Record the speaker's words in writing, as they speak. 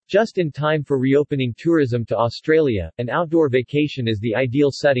Just in time for reopening tourism to Australia, an outdoor vacation is the ideal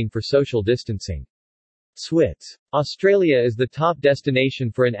setting for social distancing. Swits. Australia is the top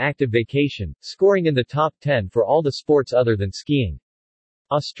destination for an active vacation, scoring in the top 10 for all the sports other than skiing.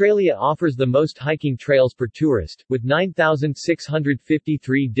 Australia offers the most hiking trails per tourist, with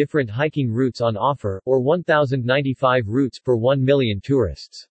 9,653 different hiking routes on offer, or 1,095 routes per 1 million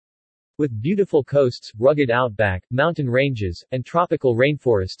tourists. With beautiful coasts, rugged outback, mountain ranges, and tropical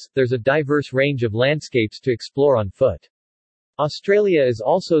rainforests, there's a diverse range of landscapes to explore on foot. Australia is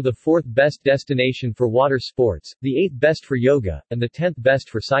also the 4th best destination for water sports, the 8th best for yoga, and the 10th best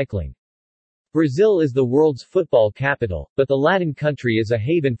for cycling. Brazil is the world's football capital, but the Latin country is a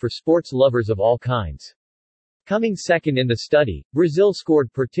haven for sports lovers of all kinds. Coming second in the study, Brazil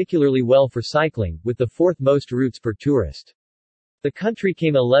scored particularly well for cycling, with the 4th most routes per tourist. The country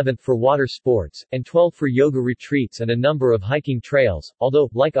came 11th for water sports, and 12th for yoga retreats and a number of hiking trails, although,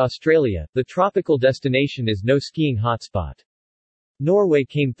 like Australia, the tropical destination is no skiing hotspot. Norway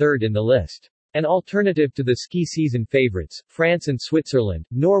came 3rd in the list. An alternative to the ski season favorites, France and Switzerland,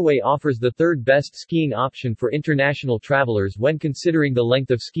 Norway offers the 3rd best skiing option for international travelers when considering the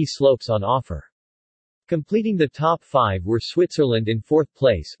length of ski slopes on offer. Completing the top 5 were Switzerland in 4th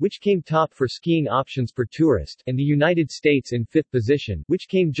place, which came top for skiing options per tourist, and the United States in 5th position, which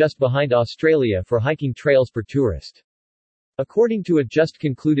came just behind Australia for hiking trails per tourist. According to a just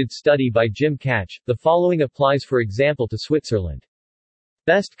concluded study by Jim Catch, the following applies for example to Switzerland.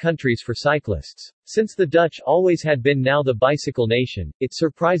 Best countries for cyclists. Since the Dutch always had been now the bicycle nation, it's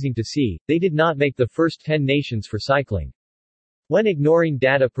surprising to see, they did not make the first 10 nations for cycling. When ignoring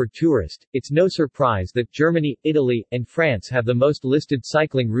data per tourist, it's no surprise that Germany, Italy, and France have the most listed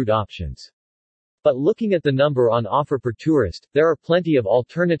cycling route options. But looking at the number on offer per tourist, there are plenty of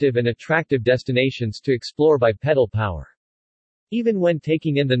alternative and attractive destinations to explore by pedal power. Even when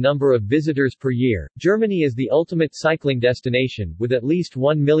taking in the number of visitors per year, Germany is the ultimate cycling destination, with at least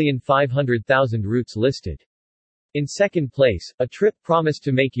 1,500,000 routes listed. In second place, a trip promised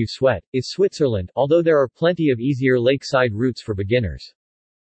to make you sweat, is Switzerland, although there are plenty of easier lakeside routes for beginners.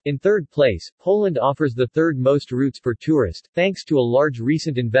 In third place, Poland offers the 3rd most routes per tourist, thanks to a large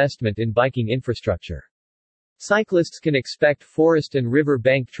recent investment in biking infrastructure. Cyclists can expect forest and river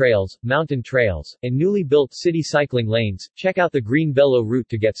bank trails, mountain trails, and newly built city cycling lanes. Check out the Green Velo route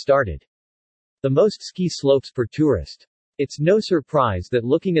to get started. The most ski slopes per tourist. It's no surprise that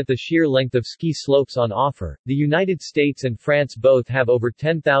looking at the sheer length of ski slopes on offer, the United States and France both have over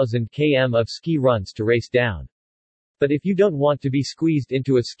 10,000 km of ski runs to race down. But if you don't want to be squeezed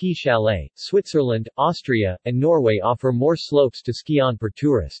into a ski chalet, Switzerland, Austria, and Norway offer more slopes to ski on per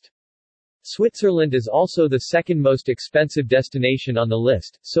tourist. Switzerland is also the 2nd most expensive destination on the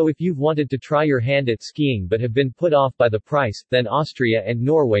list, so if you've wanted to try your hand at skiing but have been put off by the price, then Austria and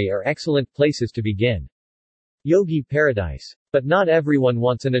Norway are excellent places to begin. Yogi paradise. But not everyone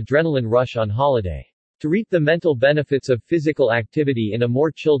wants an adrenaline rush on holiday. To reap the mental benefits of physical activity in a more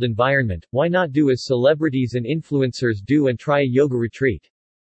chilled environment, why not do as celebrities and influencers do and try a yoga retreat?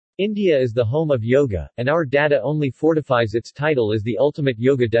 India is the home of yoga, and our data only fortifies its title as the ultimate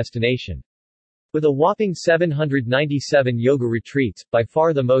yoga destination. With a whopping 797 yoga retreats, by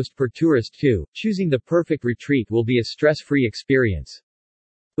far the most per tourist too, choosing the perfect retreat will be a stress-free experience.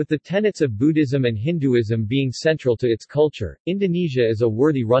 With the tenets of Buddhism and Hinduism being central to its culture, Indonesia is a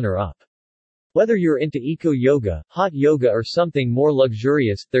worthy runner-up. Whether you're into eco-yoga, hot yoga or something more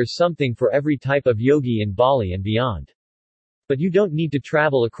luxurious, there's something for every type of yogi in Bali and beyond. But you don't need to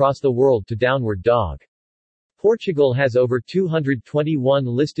travel across the world to Downward Dog. Portugal has over 221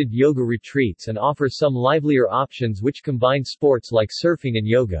 listed yoga retreats and offers some livelier options which combine sports like surfing and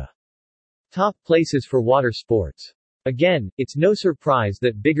yoga. Top places for water sports. Again, it's no surprise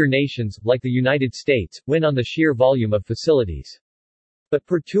that bigger nations, like the United States, win on the sheer volume of facilities. But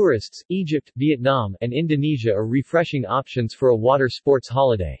per tourists, Egypt, Vietnam, and Indonesia are refreshing options for a water sports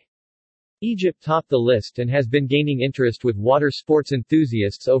holiday. Egypt topped the list and has been gaining interest with water sports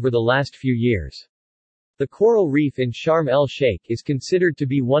enthusiasts over the last few years. The coral reef in Sharm el-Sheikh is considered to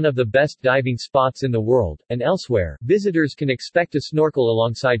be one of the best diving spots in the world, and elsewhere, visitors can expect to snorkel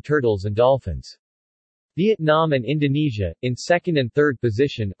alongside turtles and dolphins. Vietnam and Indonesia, in 2nd and 3rd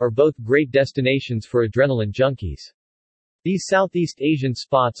position, are both great destinations for adrenaline junkies. These Southeast Asian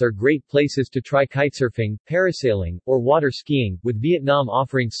spots are great places to try kitesurfing, parasailing, or water skiing, with Vietnam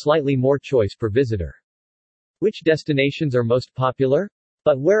offering slightly more choice per visitor. Which destinations are most popular?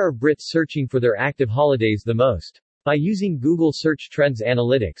 But where are Brits searching for their active holidays the most? By using Google Search Trends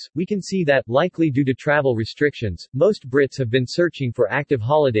Analytics, we can see that, likely due to travel restrictions, most Brits have been searching for active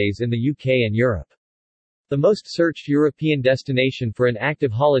holidays in the UK and Europe. The most searched European destination for an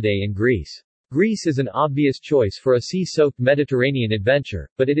active holiday in Greece. Greece is an obvious choice for a sea-soaked Mediterranean adventure,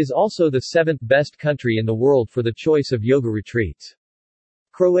 but it is also the 7th best country in the world for the choice of yoga retreats.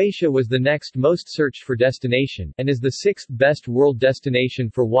 Croatia was the next most searched for destination, and is the 6th best world destination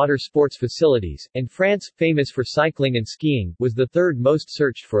for water sports facilities, and France, famous for cycling and skiing, was the 3rd most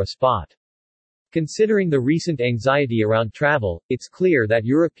searched for a spot. Considering the recent anxiety around travel, it's clear that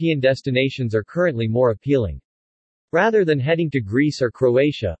European destinations are currently more appealing. Rather than heading to Greece or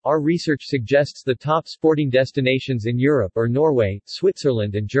Croatia, our research suggests the top sporting destinations in Europe are Norway,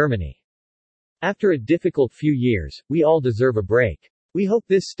 Switzerland and Germany. After a difficult few years, we all deserve a break. We hope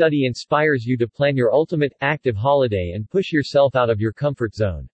this study inspires you to plan your ultimate, active holiday and push yourself out of your comfort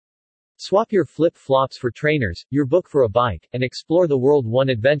zone. Swap your flip-flops for trainers, your book for a bike, and explore the world one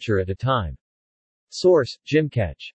adventure at a time. Source: Gymketch.